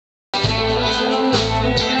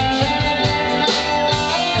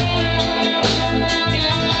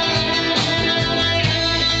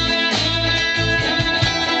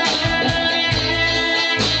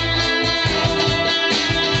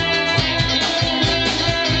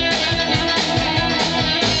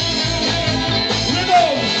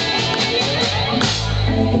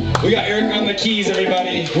the keys,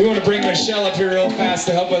 everybody. We want to bring Michelle up here real fast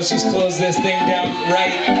to help us just close this thing down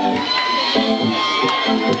right.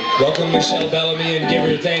 Welcome Michelle Bellamy and give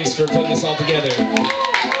her thanks for putting this all together.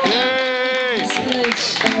 Yay!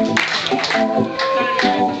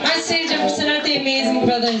 On stage represent the Amazing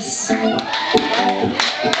Brothers.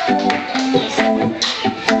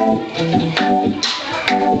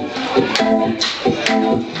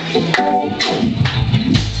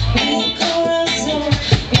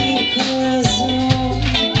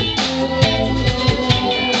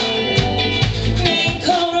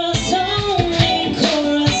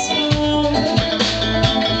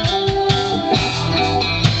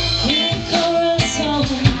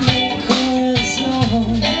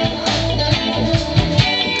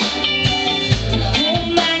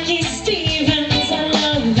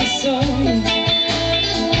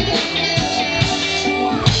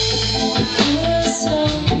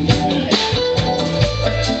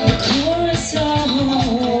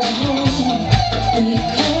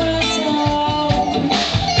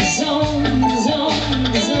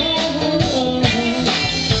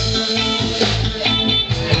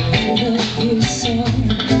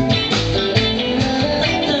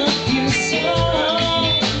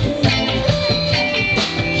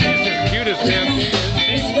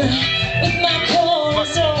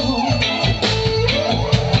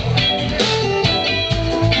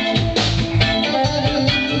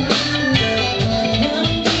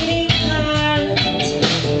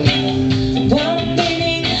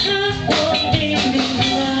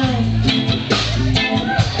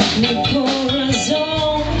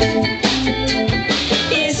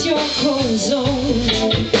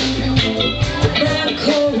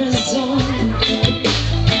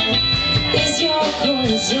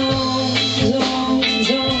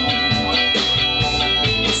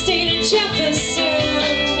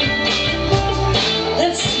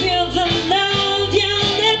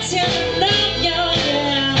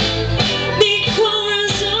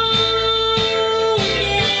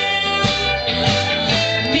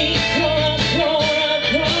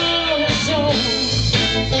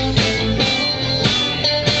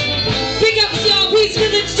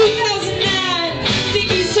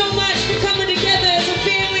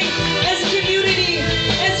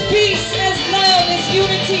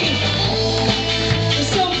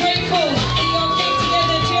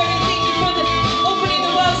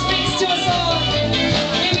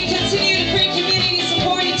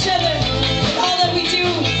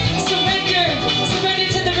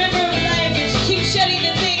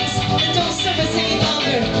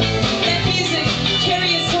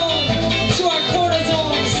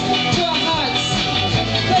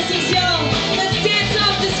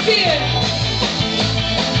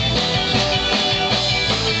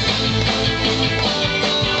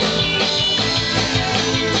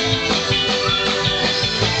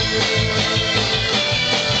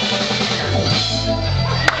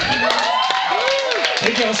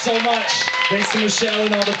 Thank y'all so much. Thanks to Michelle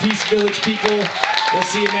and all the Peace Village people. We'll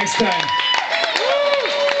see you next time.